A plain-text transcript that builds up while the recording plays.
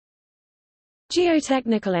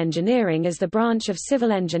Geotechnical engineering is the branch of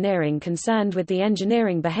civil engineering concerned with the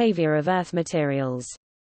engineering behavior of earth materials.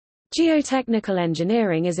 Geotechnical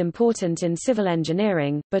engineering is important in civil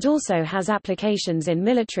engineering, but also has applications in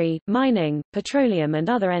military, mining, petroleum and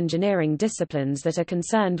other engineering disciplines that are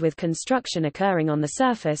concerned with construction occurring on the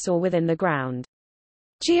surface or within the ground.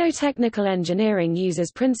 Geotechnical engineering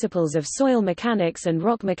uses principles of soil mechanics and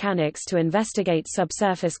rock mechanics to investigate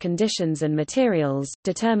subsurface conditions and materials,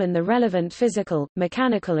 determine the relevant physical,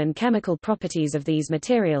 mechanical and chemical properties of these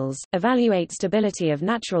materials, evaluate stability of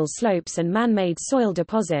natural slopes and man-made soil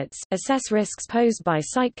deposits, assess risks posed by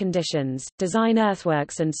site conditions, design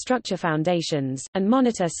earthworks and structure foundations, and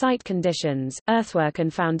monitor site conditions. Earthwork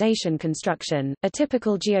and foundation construction. A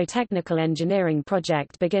typical geotechnical engineering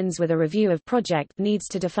project begins with a review of project needs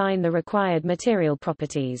to define the required material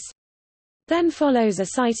properties. Then follows a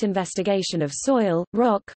site investigation of soil,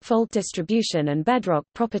 rock, fault distribution and bedrock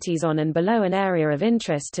properties on and below an area of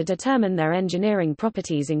interest to determine their engineering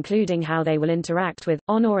properties, including how they will interact with,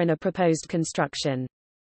 on or in a proposed construction.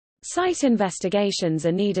 Site investigations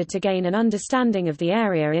are needed to gain an understanding of the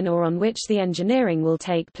area in or on which the engineering will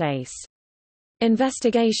take place.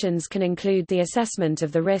 Investigations can include the assessment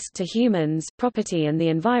of the risk to humans, property and the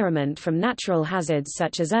environment from natural hazards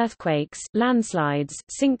such as earthquakes, landslides,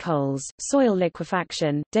 sinkholes, soil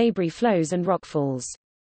liquefaction, debris flows and rockfalls.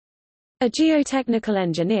 A geotechnical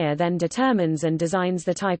engineer then determines and designs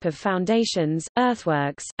the type of foundations,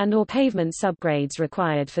 earthworks, and/or pavement subgrades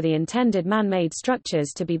required for the intended man-made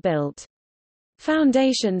structures to be built.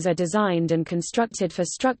 Foundations are designed and constructed for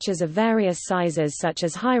structures of various sizes such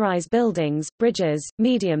as high-rise buildings, bridges,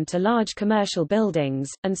 medium to large commercial buildings,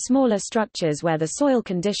 and smaller structures where the soil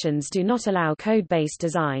conditions do not allow code-based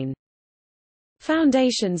design.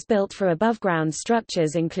 Foundations built for above-ground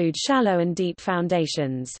structures include shallow and deep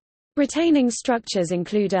foundations. Retaining structures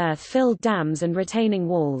include earth-filled dams and retaining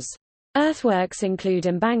walls. Earthworks include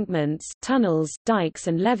embankments, tunnels, dikes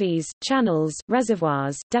and levees, channels,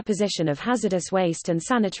 reservoirs, deposition of hazardous waste and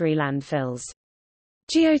sanitary landfills.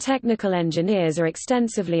 Geotechnical engineers are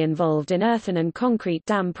extensively involved in earthen and concrete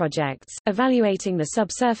dam projects, evaluating the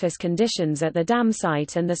subsurface conditions at the dam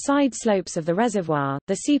site and the side slopes of the reservoir,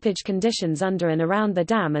 the seepage conditions under and around the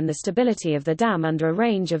dam and the stability of the dam under a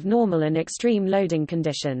range of normal and extreme loading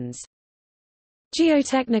conditions.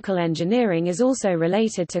 Geotechnical engineering is also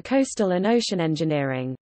related to coastal and ocean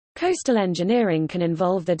engineering. Coastal engineering can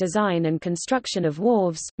involve the design and construction of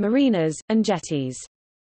wharves, marinas, and jetties.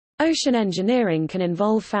 Ocean engineering can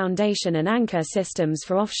involve foundation and anchor systems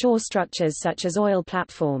for offshore structures such as oil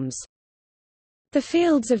platforms. The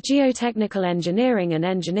fields of geotechnical engineering and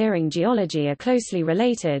engineering geology are closely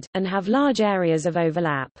related, and have large areas of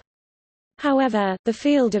overlap. However, the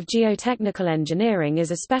field of geotechnical engineering is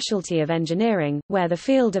a specialty of engineering, where the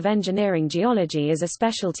field of engineering geology is a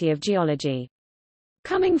specialty of geology.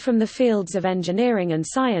 Coming from the fields of engineering and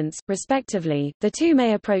science, respectively, the two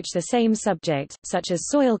may approach the same subject, such as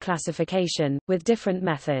soil classification, with different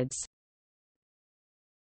methods.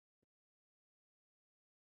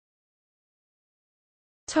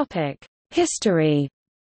 History.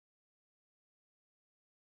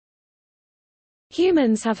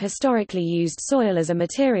 Humans have historically used soil as a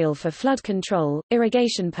material for flood control,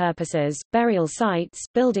 irrigation purposes, burial sites,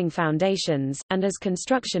 building foundations, and as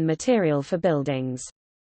construction material for buildings.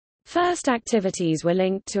 First activities were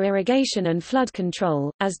linked to irrigation and flood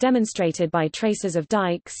control, as demonstrated by traces of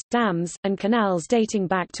dikes, dams, and canals dating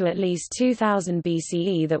back to at least 2000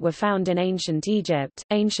 BCE that were found in ancient Egypt,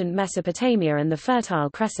 ancient Mesopotamia and the Fertile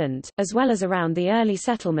Crescent, as well as around the early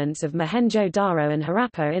settlements of Mohenjo-Daro and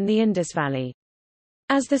Harappa in the Indus Valley.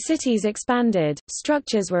 As the cities expanded,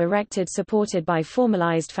 structures were erected supported by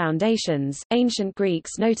formalized foundations. Ancient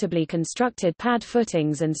Greeks notably constructed pad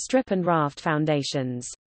footings and strip and raft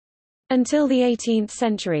foundations. Until the 18th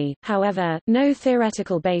century, however, no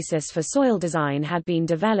theoretical basis for soil design had been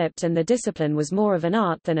developed and the discipline was more of an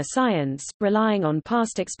art than a science, relying on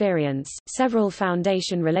past experience. Several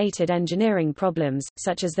foundation-related engineering problems,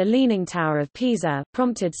 such as the Leaning Tower of Pisa,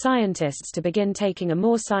 prompted scientists to begin taking a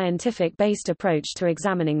more scientific-based approach to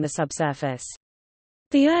examining the subsurface.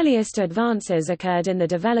 The earliest advances occurred in the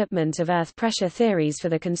development of earth pressure theories for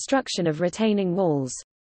the construction of retaining walls.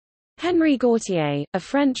 Henri Gautier, a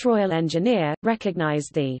French royal engineer,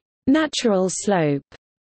 recognized the natural slope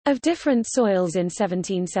of different soils in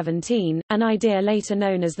 1717, an idea later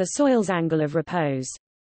known as the soil's angle of repose.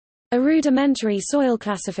 A rudimentary soil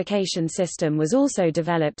classification system was also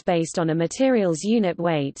developed based on a material's unit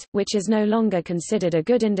weight, which is no longer considered a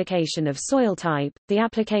good indication of soil type. The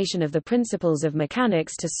application of the principles of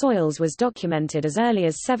mechanics to soils was documented as early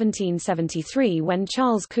as 1773 when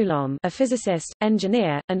Charles Coulomb, a physicist,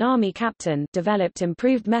 engineer, and army captain, developed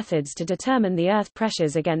improved methods to determine the earth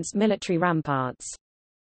pressures against military ramparts.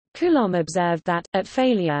 Coulomb observed that, at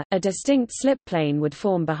failure, a distinct slip plane would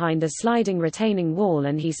form behind a sliding retaining wall,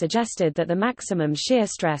 and he suggested that the maximum shear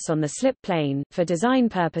stress on the slip plane, for design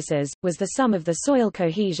purposes, was the sum of the soil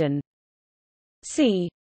cohesion C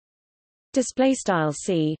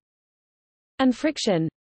C and friction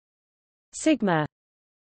sigma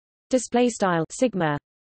sigma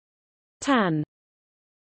tan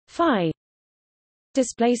phi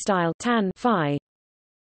tan phi,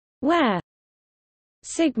 where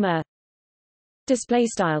sigma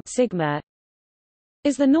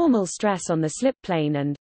is the normal stress on the slip plane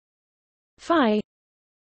and phi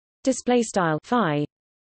is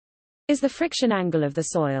the friction angle of the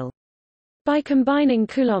soil. By combining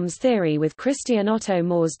Coulomb's theory with Christian Otto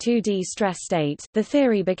Moore's 2D stress state, the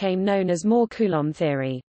theory became known as Moore-Coulomb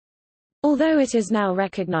theory. Although it is now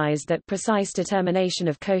recognized that precise determination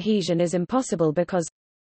of cohesion is impossible because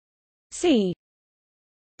C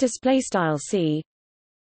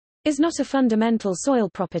is not a fundamental soil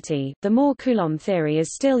property, the Moore-Coulomb theory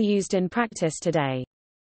is still used in practice today.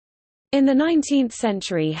 In the 19th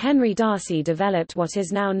century, Henry Darcy developed what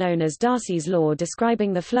is now known as Darcy's law,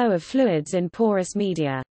 describing the flow of fluids in porous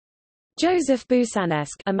media. Joseph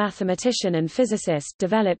Boussinesq, a mathematician and physicist,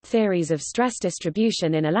 developed theories of stress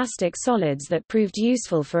distribution in elastic solids that proved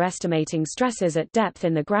useful for estimating stresses at depth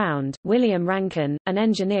in the ground. William Rankine, an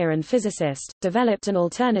engineer and physicist, developed an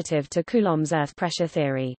alternative to Coulomb's earth pressure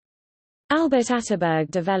theory. Albert Atterberg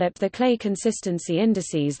developed the clay consistency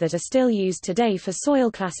indices that are still used today for soil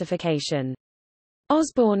classification.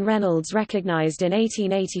 Osborne Reynolds recognized in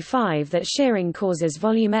 1885 that shearing causes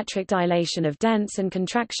volumetric dilation of dense and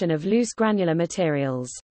contraction of loose granular materials.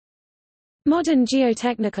 Modern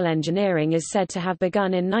geotechnical engineering is said to have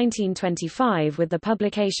begun in 1925 with the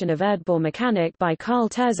publication of Erdbohrmechanik by Karl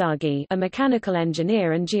Terzaghi, a mechanical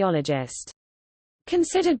engineer and geologist.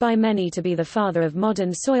 Considered by many to be the father of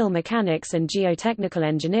modern soil mechanics and geotechnical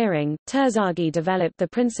engineering, Terzaghi developed the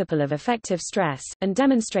principle of effective stress, and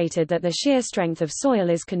demonstrated that the shear strength of soil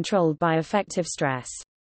is controlled by effective stress.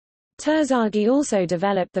 Terzaghi also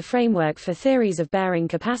developed the framework for theories of bearing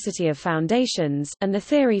capacity of foundations, and the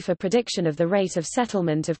theory for prediction of the rate of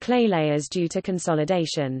settlement of clay layers due to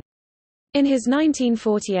consolidation. In his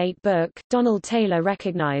 1948 book, Donald Taylor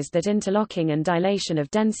recognized that interlocking and dilation of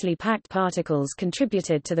densely packed particles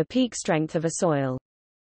contributed to the peak strength of a soil.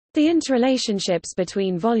 The interrelationships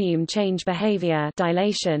between volume change behavior,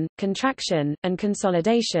 dilation, contraction, and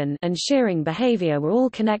consolidation, and shearing behavior were all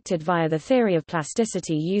connected via the theory of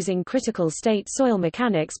plasticity using critical state soil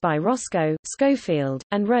mechanics by Roscoe, Schofield,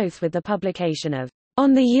 and Roth, with the publication of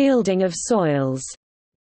On the Yielding of Soils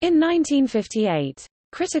in 1958.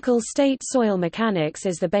 Critical state soil mechanics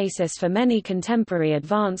is the basis for many contemporary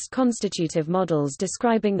advanced constitutive models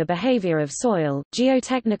describing the behavior of soil.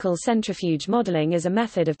 Geotechnical centrifuge modeling is a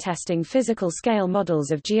method of testing physical scale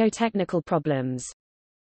models of geotechnical problems.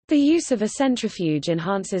 The use of a centrifuge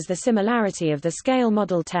enhances the similarity of the scale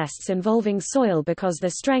model tests involving soil because the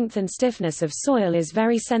strength and stiffness of soil is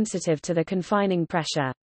very sensitive to the confining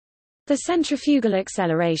pressure. The centrifugal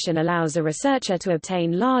acceleration allows a researcher to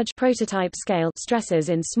obtain large prototype-scale stresses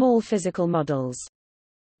in small physical models.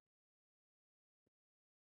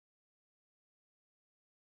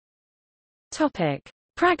 Topic: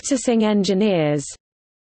 Practicing engineers.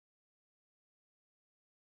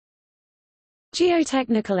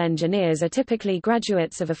 Geotechnical engineers are typically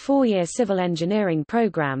graduates of a 4-year civil engineering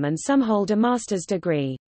program, and some hold a master's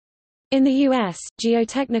degree. In the U.S.,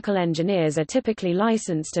 geotechnical engineers are typically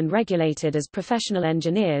licensed and regulated as professional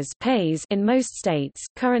engineers (PEs) in most states.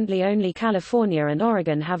 Currently only California and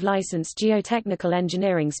Oregon have licensed geotechnical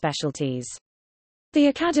engineering specialties. The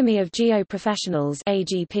Academy of Geoprofessionals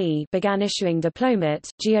 (AGP) began issuing Diplomat,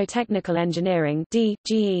 Geotechnical Engineering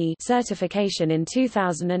 (DGE) certification in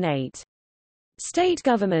 2008. State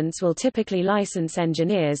governments will typically license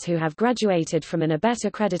engineers who have graduated from an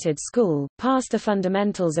ABET-accredited school, passed the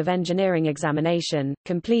Fundamentals of Engineering examination,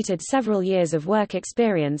 completed several years of work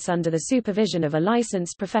experience under the supervision of a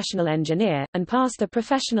licensed professional engineer, and passed the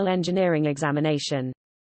Professional Engineering examination.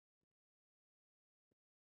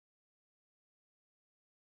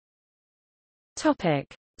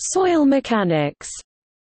 Topic: Soil mechanics.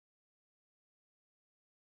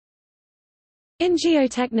 In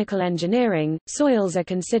geotechnical engineering, soils are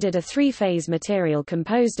considered a three-phase material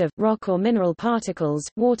composed of, rock or mineral particles,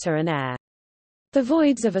 water and air. The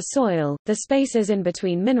voids of a soil, the spaces in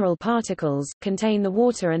between mineral particles, contain the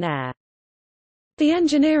water and air. The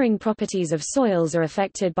engineering properties of soils are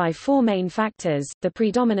affected by four main factors: the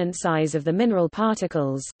predominant size of the mineral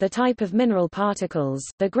particles, the type of mineral particles,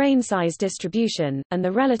 the grain size distribution, and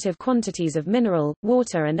the relative quantities of mineral,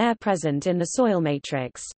 water and air present in the soil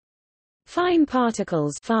matrix. Fine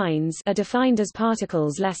particles fines are defined as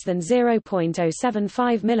particles less than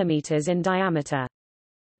 0.075 mm in diameter.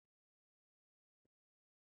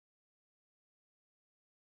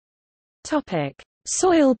 Topic: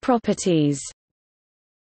 Soil properties.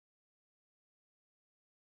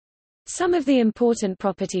 Some of the important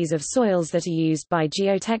properties of soils that are used by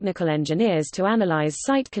geotechnical engineers to analyze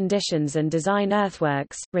site conditions and design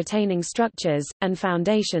earthworks, retaining structures, and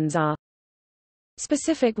foundations are: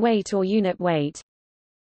 specific weight or unit weight,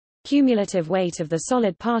 cumulative weight of the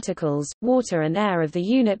solid particles, water and air of the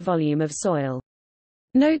unit volume of soil.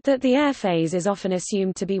 Note that the air phase is often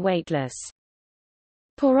assumed to be weightless.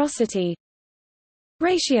 Porosity,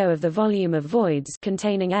 ratio of the volume of voids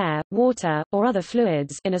containing air, water, or other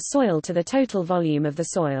fluids in a soil to the total volume of the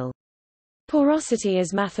soil. Porosity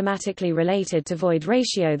is mathematically related to void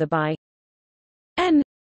ratio. The by n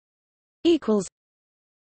equals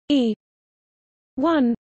E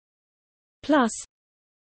 1 plus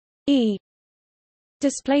E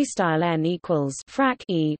display style n equals frac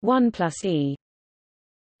E 1 plus E.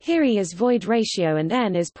 Here E is void ratio and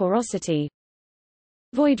n is porosity.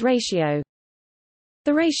 Void ratio,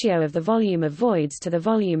 the ratio of the volume of voids to the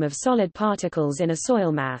volume of solid particles in a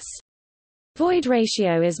soil mass. Void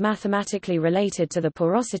ratio is mathematically related to the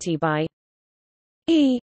porosity by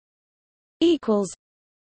E equals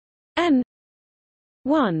n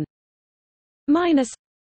 1 minus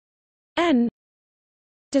n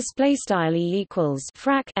display style E equals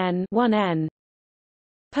frac n 1 n.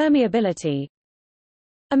 Permeability,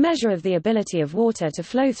 a measure of the ability of water to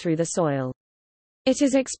flow through the soil. It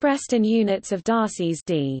is expressed in units of Darcy's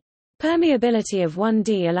d. Permeability of 1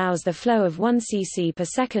 d allows the flow of 1 cc per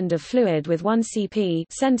second of fluid with 1 cp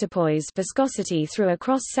centipoise viscosity through a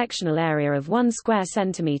cross-sectional area of 1 square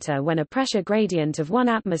centimeter when a pressure gradient of 1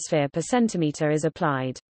 atmosphere per centimeter is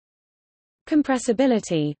applied.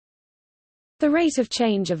 Compressibility, the rate of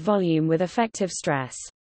change of volume with effective stress.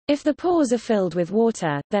 If the pores are filled with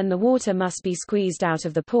water, then the water must be squeezed out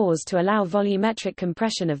of the pores to allow volumetric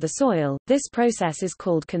compression of the soil. This process is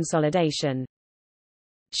called consolidation.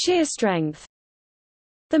 Shear strength,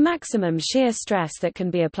 the maximum shear stress that can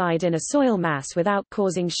be applied in a soil mass without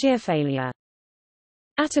causing shear failure.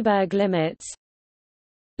 Atterberg limits,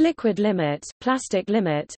 liquid limit, plastic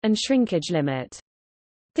limit, and shrinkage limit.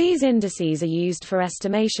 These indices are used for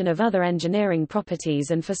estimation of other engineering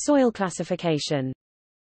properties and for soil classification.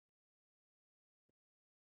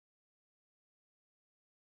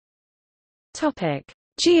 Topic: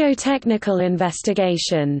 Geotechnical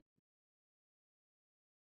investigation.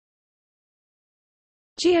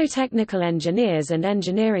 Geotechnical engineers and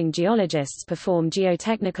engineering geologists perform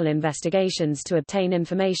geotechnical investigations to obtain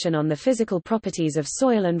information on the physical properties of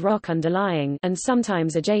soil and rock underlying and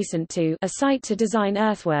sometimes adjacent to a site to design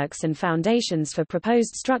earthworks and foundations for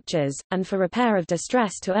proposed structures, and for repair of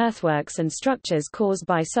distress to earthworks and structures caused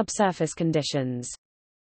by subsurface conditions.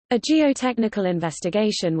 A geotechnical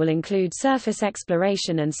investigation will include surface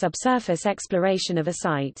exploration and subsurface exploration of a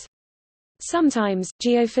site. Sometimes,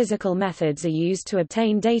 geophysical methods are used to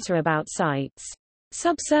obtain data about sites.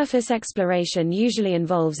 Subsurface exploration usually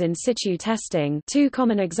involves in situ testing. Two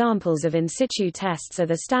common examples of in situ tests are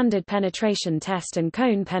the standard penetration test and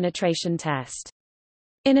cone penetration test.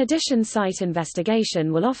 In addition, site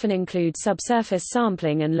investigation will often include subsurface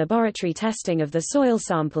sampling and laboratory testing of the soil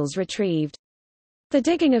samples retrieved. The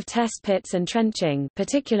digging of test pits and trenching,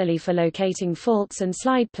 particularly for locating faults and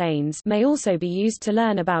slide planes, may also be used to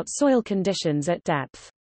learn about soil conditions at depth.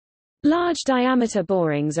 Large diameter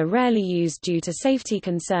borings are rarely used due to safety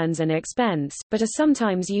concerns and expense, but are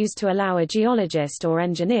sometimes used to allow a geologist or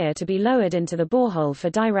engineer to be lowered into the borehole for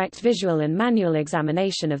direct visual and manual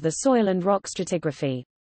examination of the soil and rock stratigraphy.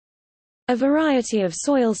 A variety of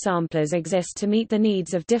soil samplers exist to meet the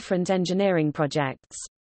needs of different engineering projects.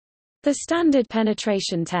 The Standard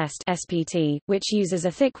Penetration Test (SPT), which uses a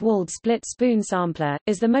thick-walled split spoon sampler,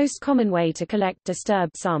 is the most common way to collect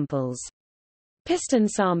disturbed samples. Piston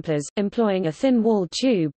samplers, employing a thin-walled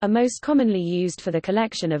tube, are most commonly used for the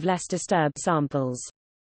collection of less disturbed samples.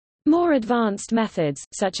 More advanced methods,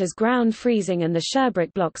 such as ground freezing and the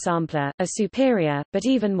Sherbrooke block sampler, are superior, but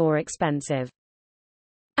even more expensive.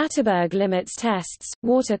 Atterberg limits tests,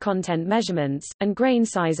 water content measurements, and grain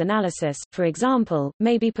size analysis, for example,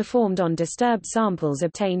 may be performed on disturbed samples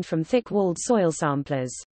obtained from thick-walled soil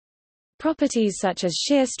samplers. Properties such as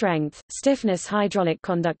shear strength, stiffness, hydraulic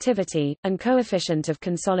conductivity, and coefficient of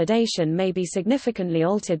consolidation may be significantly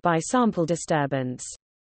altered by sample disturbance.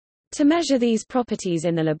 To measure these properties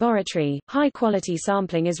in the laboratory, high-quality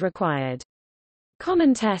sampling is required.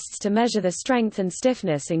 Common tests to measure the strength and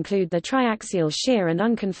stiffness include the triaxial shear and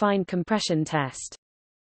unconfined compression test.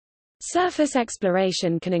 Surface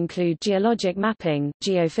exploration can include geologic mapping,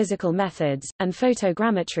 geophysical methods, and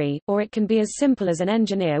photogrammetry, or it can be as simple as an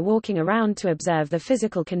engineer walking around to observe the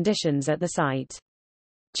physical conditions at the site.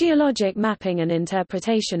 Geologic mapping and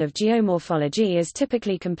interpretation of geomorphology is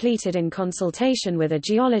typically completed in consultation with a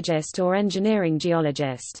geologist or engineering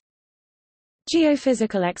geologist.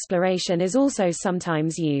 Geophysical exploration is also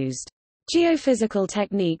sometimes used. Geophysical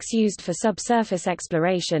techniques used for subsurface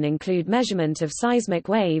exploration include measurement of seismic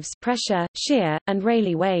waves, pressure, shear, and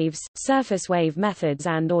Rayleigh waves, surface wave methods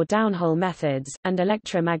and/or downhole methods, and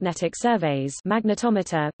electromagnetic surveys,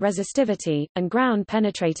 magnetometer, resistivity, and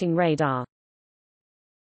ground-penetrating radar.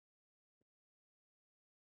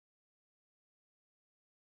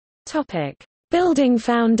 Topic: Building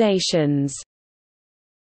foundations.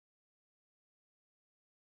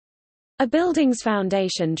 A building's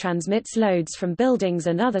foundation transmits loads from buildings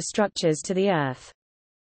and other structures to the earth.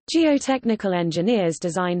 Geotechnical engineers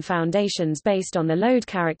design foundations based on the load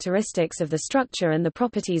characteristics of the structure and the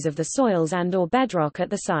properties of the soils and/or bedrock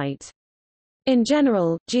at the site. In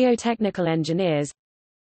general, geotechnical engineers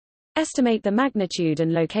estimate the magnitude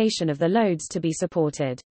and location of the loads to be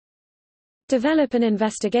supported. Develop an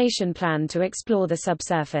investigation plan to explore the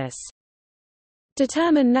subsurface.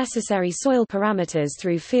 Determine necessary soil parameters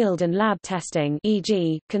through field and lab testing,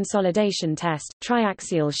 e.g., consolidation test,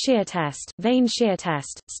 triaxial shear test, vane shear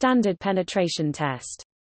test, standard penetration test.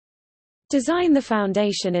 Design the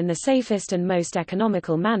foundation in the safest and most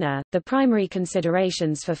economical manner. The primary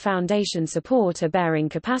considerations for foundation support are bearing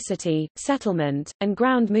capacity, settlement, and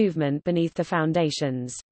ground movement beneath the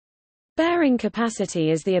foundations. Bearing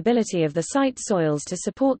capacity is the ability of the site soils to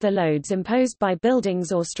support the loads imposed by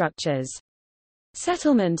buildings or structures.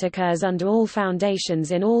 Settlement occurs under all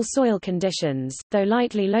foundations in all soil conditions, though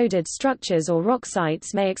lightly loaded structures or rock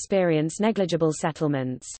sites may experience negligible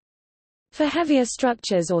settlements. For heavier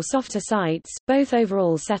structures or softer sites, both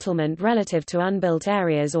overall settlement relative to unbuilt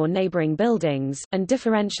areas or neighboring buildings, and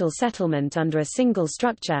differential settlement under a single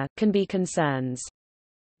structure, can be concerns.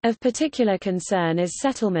 Of particular concern is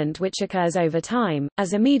settlement which occurs over time,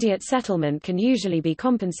 as immediate settlement can usually be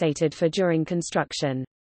compensated for during construction.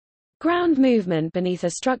 Ground movement beneath a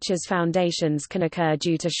structure's foundations can occur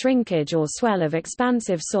due to shrinkage or swell of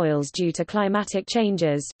expansive soils due to climatic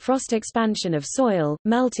changes, frost expansion of soil,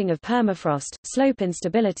 melting of permafrost, slope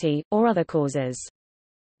instability, or other causes.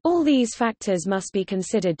 All these factors must be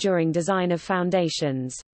considered during design of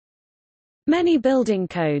foundations. Many building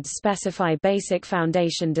codes specify basic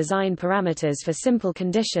foundation design parameters for simple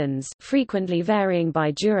conditions, frequently varying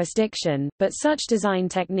by jurisdiction, but such design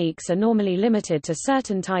techniques are normally limited to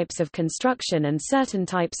certain types of construction and certain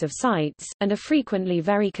types of sites, and are frequently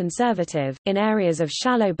very conservative. In areas of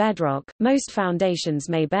shallow bedrock, most foundations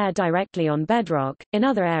may bear directly on bedrock. In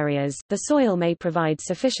other areas, the soil may provide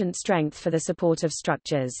sufficient strength for the support of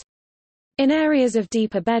structures. In areas of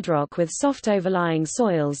deeper bedrock with soft overlying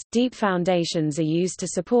soils, deep foundations are used to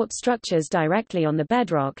support structures directly on the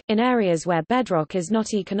bedrock. In areas where bedrock is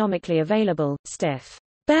not economically available, stiff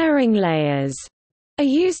bearing layers are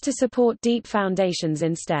used to support deep foundations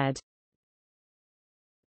instead.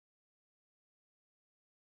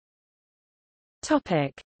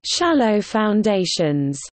 Topic: Shallow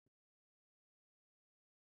foundations.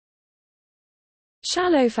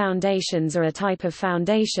 Shallow foundations are a type of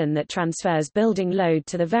foundation that transfers building load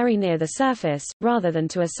to the very near the surface, rather than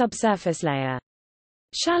to a subsurface layer.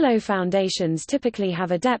 Shallow foundations typically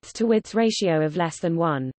have a depth-to-width ratio of less than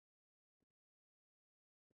 1.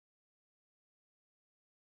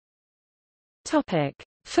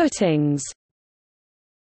 Footings.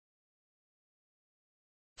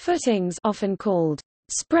 Footings, often called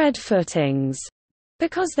spread footings,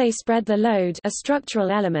 because they spread the load, are structural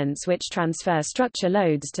elements which transfer structure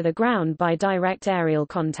loads to the ground by direct aerial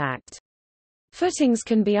contact. Footings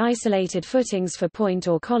can be isolated footings for point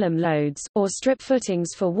or column loads, or strip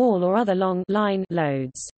footings for wall or other long line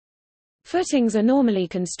loads. Footings are normally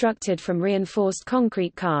constructed from reinforced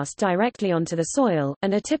concrete cast directly onto the soil,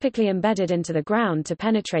 and are typically embedded into the ground to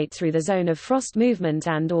penetrate through the zone of frost movement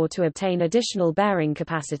and/or to obtain additional bearing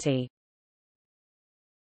capacity.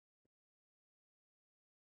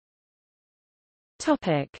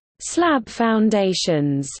 Slab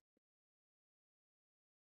foundations.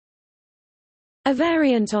 A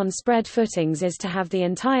variant on spread footings is to have the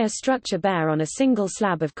entire structure bear on a single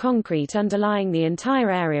slab of concrete underlying the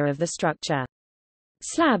entire area of the structure.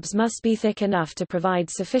 Slabs must be thick enough to provide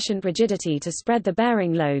sufficient rigidity to spread the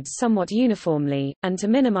bearing loads somewhat uniformly, and to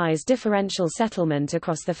minimize differential settlement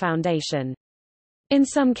across the foundation. In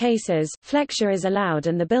some cases, flexure is allowed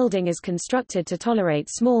and the building is constructed to tolerate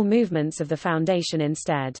small movements of the foundation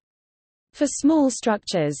instead. For small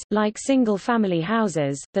structures, like single-family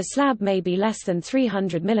houses, the slab may be less than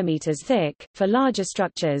 300 mm thick. For larger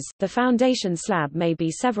structures, the foundation slab may be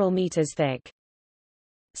several meters thick.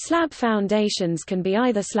 Slab foundations can be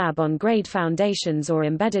either slab-on-grade foundations or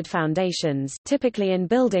embedded foundations, typically in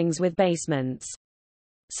buildings with basements.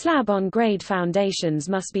 Slab-on-grade foundations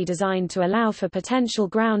must be designed to allow for potential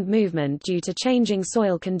ground movement due to changing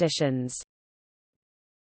soil conditions.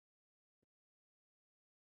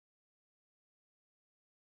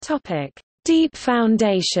 Deep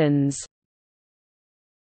foundations.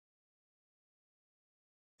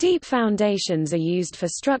 Deep foundations are used for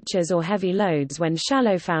structures or heavy loads when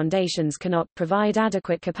shallow foundations cannot provide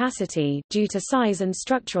adequate capacity, due to size and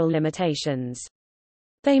structural limitations.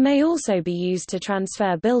 They may also be used to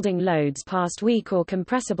transfer building loads past weak or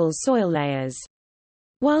compressible soil layers.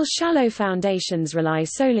 While shallow foundations rely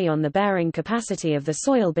solely on the bearing capacity of the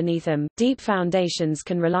soil beneath them, deep foundations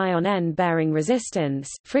can rely on end-bearing resistance,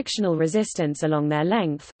 frictional resistance along their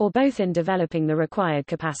length, or both in developing the required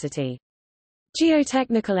capacity.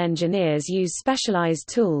 Geotechnical engineers use specialized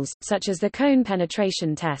tools, such as the cone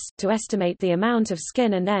penetration test, to estimate the amount of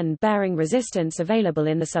skin and end-bearing resistance available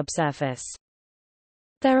in the subsurface.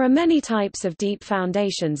 There are many types of deep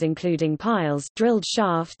foundations including piles, drilled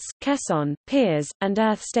shafts, caisson, piers, and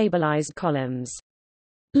earth-stabilized columns.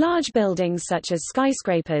 Large buildings such as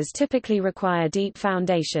skyscrapers typically require deep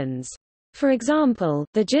foundations. For example,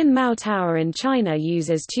 the Jin Mao Tower in China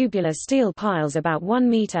uses tubular steel piles about 1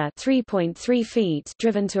 meter (3.3 feet)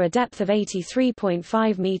 driven to a depth of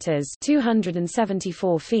 83.5 meters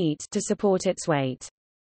 (274 feet) to support its weight.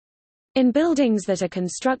 In buildings that are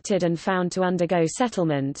constructed and found to undergo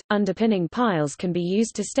settlement, underpinning piles can be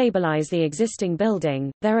used to stabilize the existing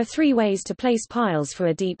building. There are 3 ways to place piles for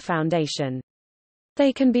a deep foundation.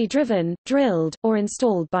 They can be driven, drilled, or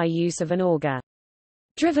installed by use of an auger.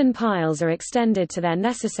 Driven piles are extended to their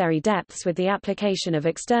necessary depths with the application of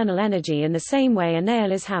external energy in the same way a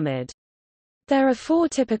nail is hammered. There are 4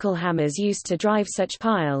 typical hammers used to drive such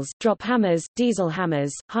piles: drop hammers, diesel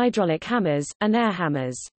hammers, hydraulic hammers, and air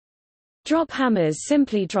hammers. Drop hammers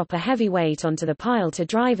simply drop a heavy weight onto the pile to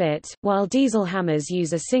drive it, while diesel hammers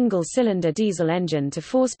use a single-cylinder diesel engine to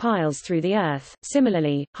force piles through the earth.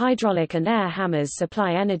 Similarly, hydraulic and air hammers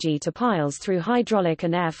supply energy to piles through hydraulic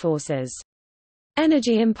and air forces.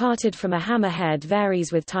 Energy imparted from a hammer head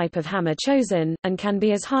varies with type of hammer chosen, and can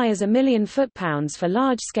be as high as 1,000,000 foot-pounds for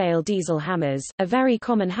large-scale diesel hammers, a very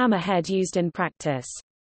common hammer head used in practice.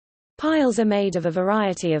 Piles are made of a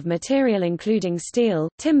variety of material including steel,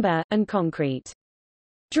 timber, and concrete.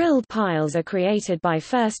 Drilled piles are created by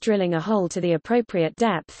first drilling a hole to the appropriate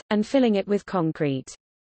depth, and filling it with concrete.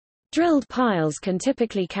 Drilled piles can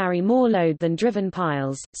typically carry more load than driven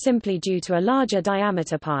piles, simply due to a larger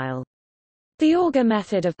diameter pile. The auger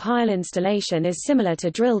method of pile installation is similar to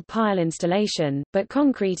drilled pile installation, but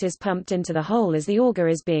concrete is pumped into the hole as the auger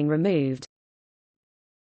is being removed.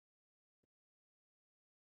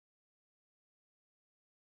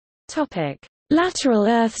 Lateral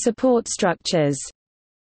earth support structures.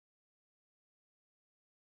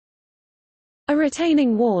 A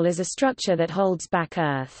retaining wall is a structure that holds back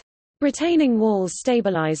earth. Retaining walls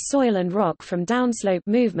stabilize soil and rock from downslope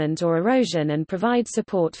movement or erosion and provide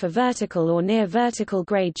support for vertical or near-vertical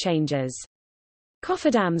grade changes.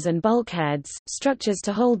 Cofferdams and bulkheads, structures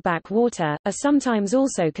to hold back water, are sometimes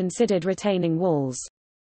also considered retaining walls.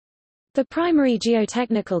 The primary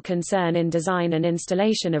geotechnical concern in design and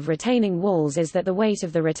installation of retaining walls is that the weight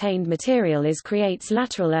of the retained material creates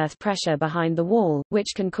lateral earth pressure behind the wall,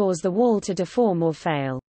 which can cause the wall to deform or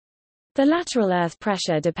fail. The lateral earth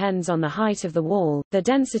pressure depends on the height of the wall, the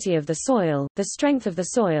density of the soil, the strength of the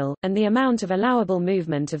soil, and the amount of allowable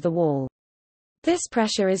movement of the wall. This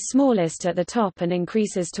pressure is smallest at the top and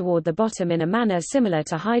increases toward the bottom in a manner similar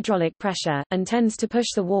to hydraulic pressure, and tends to push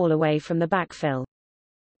the wall away from the backfill.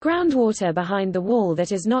 Groundwater behind the wall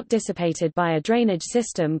that is not dissipated by a drainage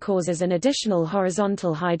system causes an additional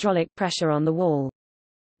horizontal hydraulic pressure on the wall.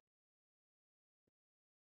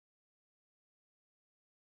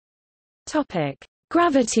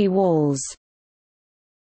 Gravity walls.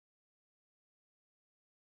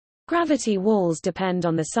 Gravity walls depend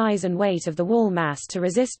on the size and weight of the wall mass to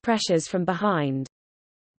resist pressures from behind.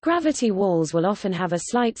 Gravity walls will often have a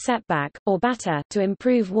slight setback, or batter, to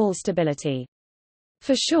improve wall stability.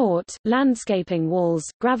 For short, landscaping walls,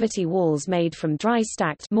 gravity walls made from dry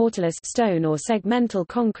stacked mortarless stone or segmental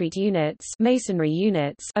concrete units, masonry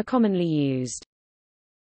units are commonly used.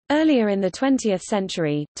 Earlier in the 20th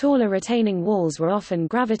century, taller retaining walls were often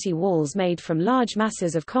gravity walls made from large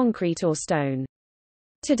masses of concrete or stone.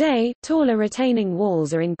 Today, taller retaining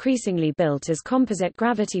walls are increasingly built as composite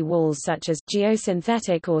gravity walls such as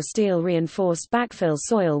geosynthetic or steel-reinforced backfill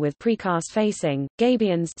soil with precast facing,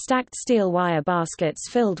 gabions stacked steel wire baskets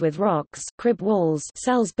filled with rocks, crib walls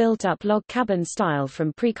cells built up log cabin style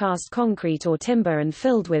from precast concrete or timber and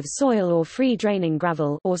filled with soil or free-draining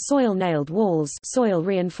gravel, or soil-nailed walls soil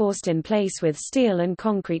reinforced in place with steel and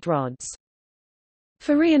concrete rods.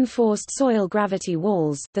 For reinforced soil gravity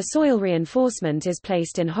walls, the soil reinforcement is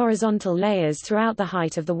placed in horizontal layers throughout the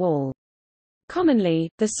height of the wall. Commonly,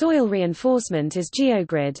 the soil reinforcement is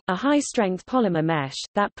geogrid, a high-strength polymer mesh,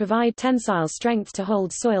 that provide tensile strength to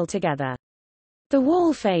hold soil together. The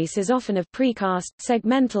wall face is often of precast,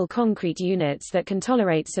 segmental concrete units that can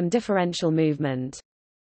tolerate some differential movement.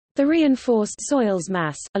 The reinforced soil's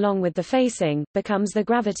mass, along with the facing, becomes the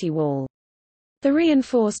gravity wall. The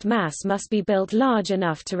reinforced mass must be built large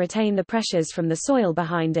enough to retain the pressures from the soil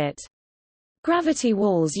behind it. Gravity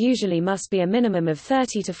walls usually must be a minimum of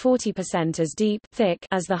 30 to 40% as deep, thick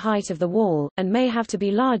as the height of the wall, and may have to be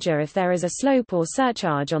larger if there is a slope or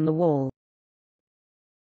surcharge on the wall.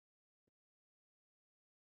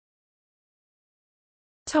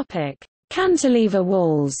 Topic: Cantilever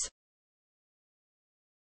walls.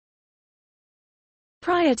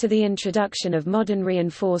 Prior to the introduction of modern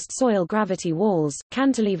reinforced soil gravity walls,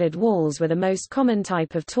 cantilevered walls were the most common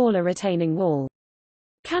type of taller retaining wall.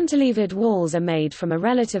 Cantilevered walls are made from a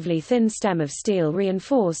relatively thin stem of steel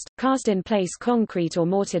reinforced, cast-in-place concrete or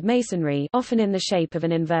mortared masonry, often in the shape of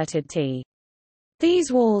an inverted T.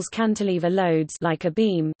 These walls cantilever loads like a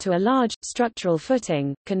beam to a large, structural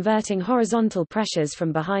footing, converting horizontal pressures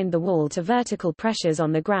from behind the wall to vertical pressures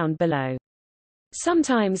on the ground below.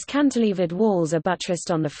 Sometimes cantilevered walls are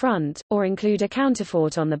buttressed on the front, or include a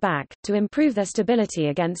counterfort on the back, to improve their stability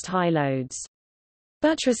against high loads.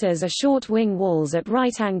 Buttresses are short wing walls at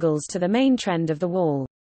right angles to the main trend of the wall.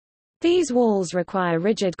 These walls require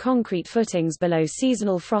rigid concrete footings below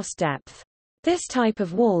seasonal frost depth. This type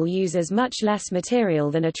of wall uses much less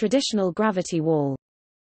material than a traditional gravity wall.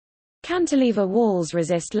 Cantilever walls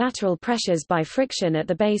resist lateral pressures by friction at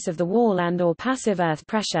the base of the wall and or passive earth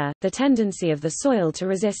pressure, the tendency of the soil to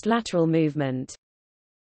resist lateral movement.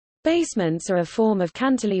 Basements are a form of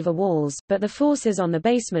cantilever walls, but the forces on the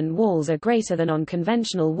basement walls are greater than on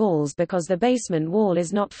conventional walls because the basement wall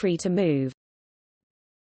is not free to move.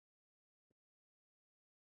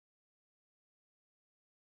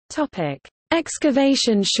 Topic: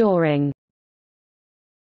 Excavation shoring.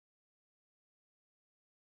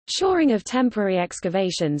 Shoring of temporary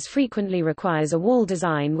excavations frequently requires a wall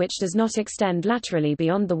design which does not extend laterally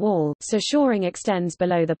beyond the wall, so shoring extends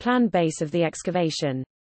below the planned base of the excavation.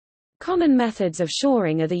 Common methods of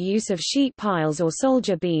shoring are the use of sheet piles or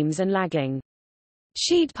soldier beams and lagging.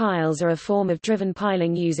 Sheet piles are a form of driven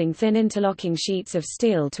piling using thin interlocking sheets of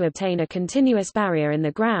steel to obtain a continuous barrier in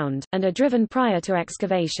the ground, and are driven prior to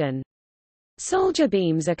excavation. Soldier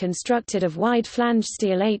beams are constructed of wide flanged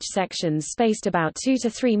steel H-sections spaced about 2 to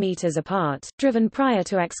 3 meters apart, driven prior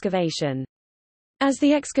to excavation. As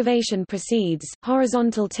the excavation proceeds,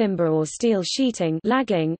 horizontal timber or steel sheeting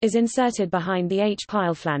lagging is inserted behind the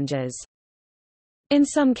H-pile flanges. In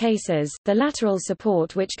some cases, the lateral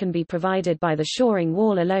support which can be provided by the shoring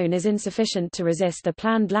wall alone is insufficient to resist the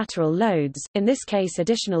planned lateral loads. In this case,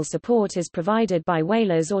 additional support is provided by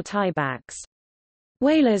wailers or tiebacks.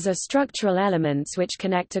 Wailers are structural elements which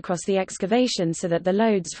connect across the excavation so that the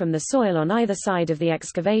loads from the soil on either side of the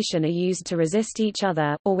excavation are used to resist each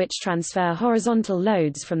other, or which transfer horizontal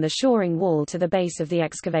loads from the shoring wall to the base of the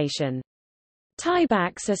excavation.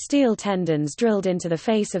 Tiebacks are steel tendons drilled into the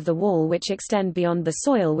face of the wall which extend beyond the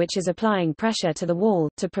soil which is applying pressure to the wall,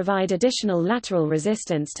 to provide additional lateral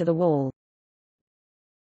resistance to the wall.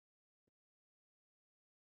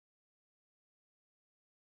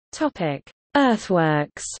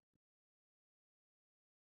 Earthworks.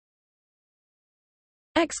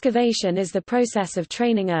 Excavation is the process of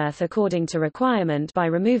training earth according to requirement by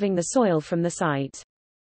removing the soil from the site.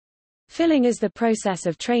 Filling is the process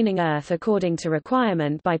of training earth according to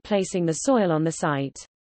requirement by placing the soil on the site.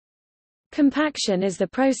 Compaction is the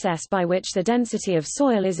process by which the density of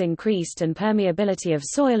soil is increased and permeability of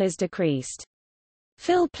soil is decreased.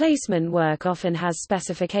 Fill placement work often has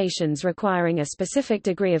specifications requiring a specific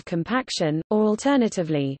degree of compaction, or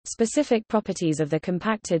alternatively, specific properties of the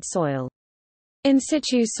compacted soil. In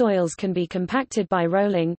situ soils can be compacted by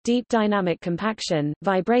rolling, deep dynamic compaction,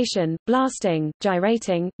 vibration, blasting,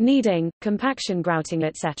 gyrating, kneading, compaction grouting,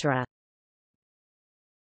 etc.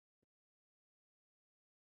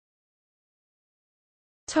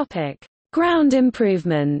 Topic: Ground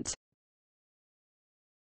improvement.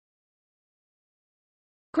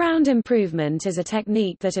 Ground improvement is a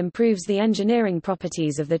technique that improves the engineering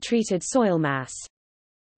properties of the treated soil mass.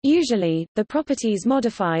 Usually, the properties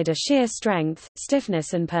modified are shear strength,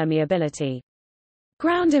 stiffness and permeability.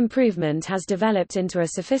 Ground improvement has developed into a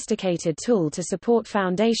sophisticated tool to support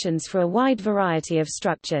foundations for a wide variety of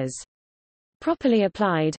structures. Properly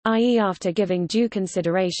applied, i.e. after giving due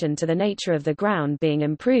consideration to the nature of the ground being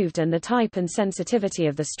improved and the type and sensitivity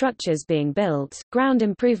of the structures being built, ground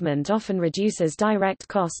improvement often reduces direct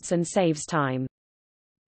costs and saves time.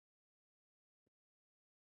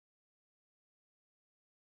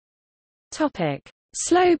 Topic: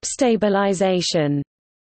 Slope stabilization.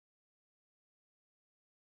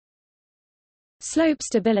 Slope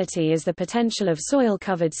stability is the potential of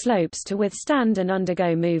soil-covered slopes to withstand and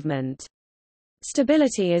undergo movement.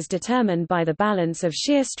 Stability is determined by the balance of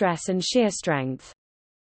shear stress and shear strength.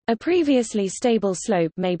 A previously stable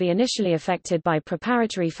slope may be initially affected by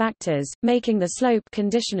preparatory factors, making the slope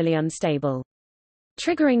conditionally unstable.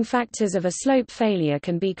 Triggering factors of a slope failure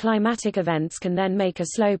can be climatic events can then make a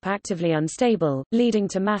slope actively unstable, leading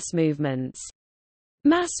to mass movements.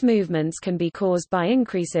 Mass movements can be caused by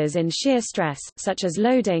increases in shear stress, such as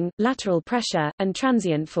loading, lateral pressure, and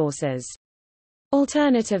transient forces.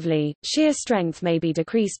 Alternatively, shear strength may be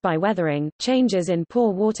decreased by weathering, changes in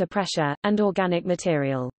pore water pressure, and organic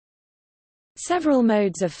material. Several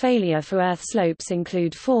modes of failure for earth slopes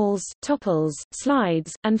include falls, topples,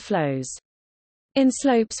 slides, and flows. In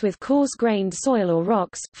slopes with coarse-grained soil or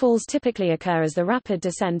rocks, falls typically occur as the rapid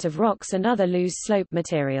descent of rocks and other loose slope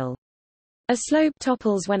material. A slope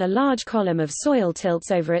topples when a large column of soil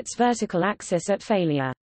tilts over its vertical axis at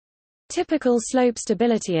failure. Typical slope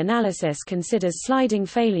stability analysis considers sliding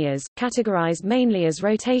failures, categorized mainly as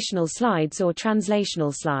rotational slides or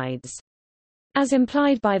translational slides. As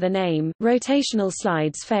implied by the name, rotational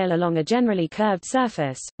slides fail along a generally curved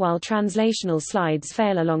surface, while translational slides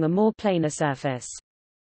fail along a more planar surface.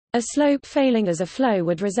 A slope failing as a flow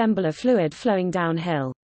would resemble a fluid flowing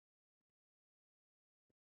downhill.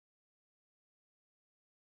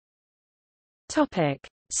 Topic: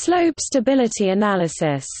 Slope stability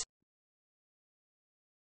analysis.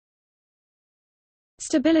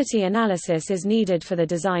 Stability analysis is needed for the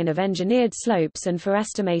design of engineered slopes and for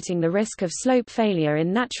estimating the risk of slope failure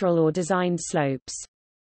in natural or designed slopes.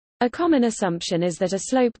 A common assumption is that a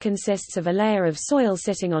slope consists of a layer of soil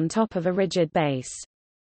sitting on top of a rigid base.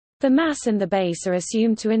 The mass and the base are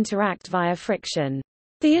assumed to interact via friction.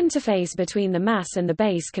 The interface between the mass and the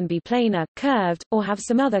base can be planar, curved, or have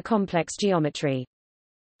some other complex geometry.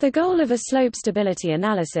 The goal of a slope stability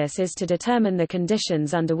analysis is to determine the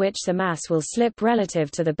conditions under which the mass will slip relative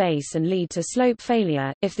to the base and lead to slope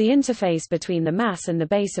failure. If the interface between the mass and the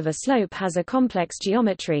base of a slope has a complex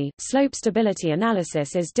geometry, slope stability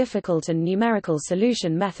analysis is difficult and numerical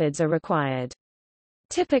solution methods are required.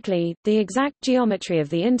 Typically, the exact geometry of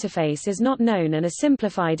the interface is not known and a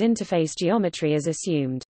simplified interface geometry is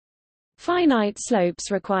assumed. Finite slopes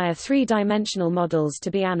require three-dimensional models to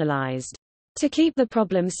be analyzed. To keep the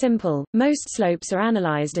problem simple, most slopes are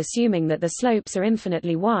analyzed assuming that the slopes are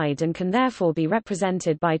infinitely wide and can therefore be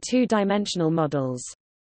represented by two-dimensional models.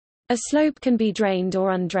 A slope can be drained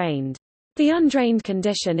or undrained. The undrained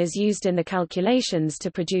condition is used in the calculations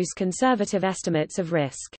to produce conservative estimates of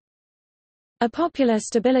risk. A popular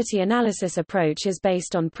stability analysis approach is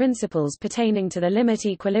based on principles pertaining to the limit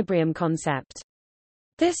equilibrium concept.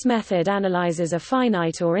 This method analyzes a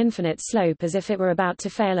finite or infinite slope as if it were about to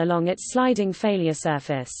fail along its sliding failure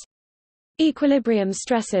surface. Equilibrium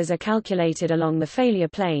stresses are calculated along the failure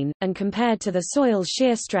plane, and compared to the soil's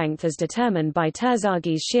shear strength as determined by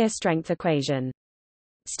Terzaghis shear strength equation.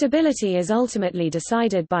 Stability is ultimately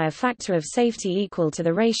decided by a factor of safety equal to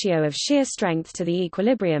the ratio of shear strength to the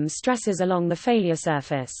equilibrium stresses along the failure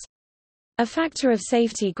surface. A factor of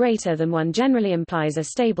safety greater than 1 generally implies a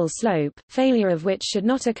stable slope, failure of which should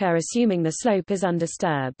not occur assuming the slope is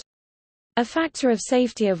undisturbed. A factor of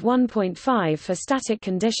safety of 1.5 for static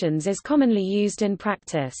conditions is commonly used in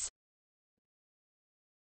practice.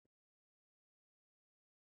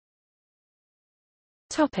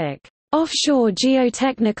 Topic: Offshore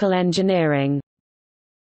geotechnical engineering.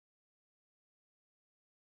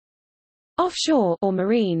 Offshore or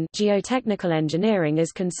marine geotechnical engineering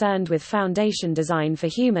is concerned with foundation design for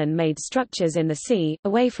human-made structures in the sea,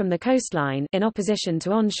 away from the coastline, in opposition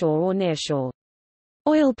to onshore or nearshore.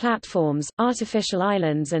 Oil platforms, artificial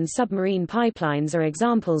islands and submarine pipelines are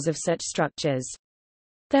examples of such structures.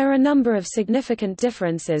 There are a number of significant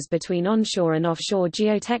differences between onshore and offshore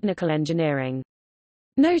geotechnical engineering.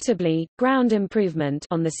 Notably, ground improvement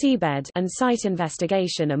on the seabed and site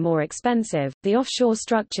investigation are more expensive, the offshore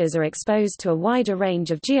structures are exposed to a wider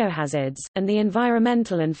range of geohazards, and the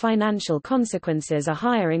environmental and financial consequences are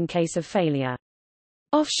higher in case of failure.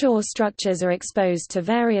 Offshore structures are exposed to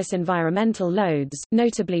various environmental loads,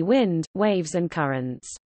 notably wind, waves and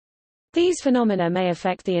currents. These phenomena may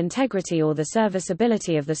affect the integrity or the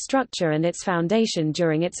serviceability of the structure and its foundation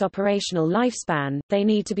during its operational lifespan. They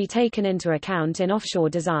need to be taken into account in offshore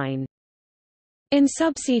design. In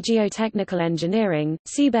subsea geotechnical engineering,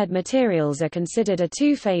 seabed materials are considered a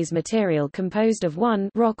two-phase material composed of 1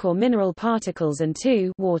 rock or mineral particles and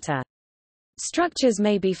 2 water. Structures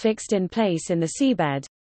may be fixed in place in the seabed,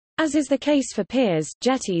 as is the case for piers,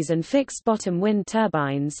 jetties and fixed-bottom wind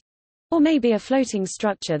turbines, or may be a floating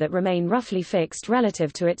structure that remain roughly fixed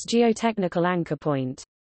relative to its geotechnical anchor point.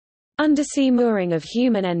 Undersea mooring of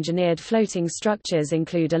human-engineered floating structures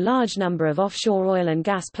include a large number of offshore oil and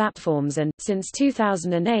gas platforms and, since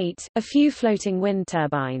 2008, a few floating wind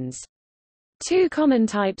turbines. Two common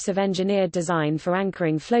types of engineered design for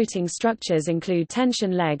anchoring floating structures include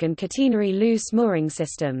tension leg and catenary loose mooring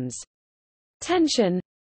systems. Tension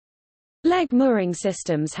leg mooring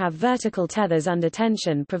systems have vertical tethers under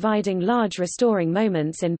tension providing large restoring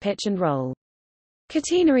moments in pitch and roll.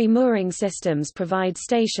 Catenary mooring systems provide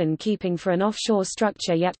station keeping for an offshore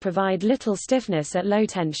structure yet provide little stiffness at low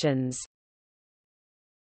tensions.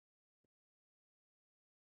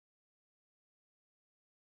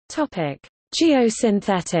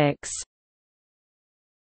 Geosynthetics.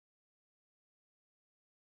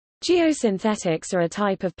 Geosynthetics are a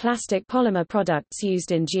type of plastic polymer products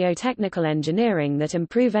used in geotechnical engineering that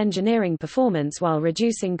improve engineering performance while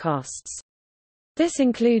reducing costs. This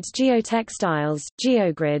includes geotextiles,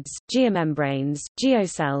 geogrids, geomembranes,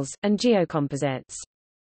 geocells, and geocomposites.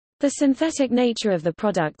 The synthetic nature of the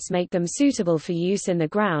products make them suitable for use in the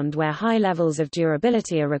ground where high levels of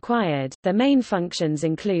durability are required. Their main functions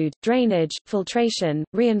include drainage, filtration,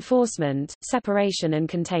 reinforcement, separation and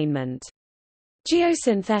containment.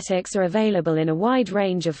 Geosynthetics are available in a wide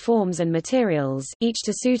range of forms and materials, each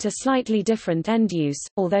to suit a slightly different end use,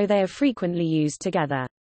 although they are frequently used together.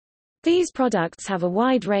 These products have a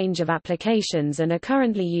wide range of applications and are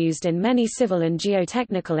currently used in many civil and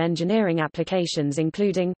geotechnical engineering applications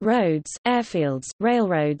including, roads, airfields,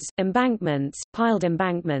 railroads, embankments, piled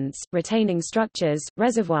embankments, retaining structures,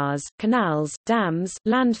 reservoirs, canals, dams,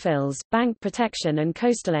 landfills, bank protection and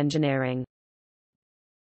coastal engineering.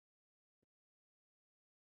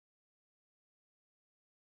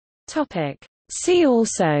 See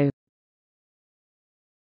also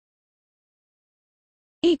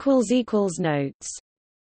Notes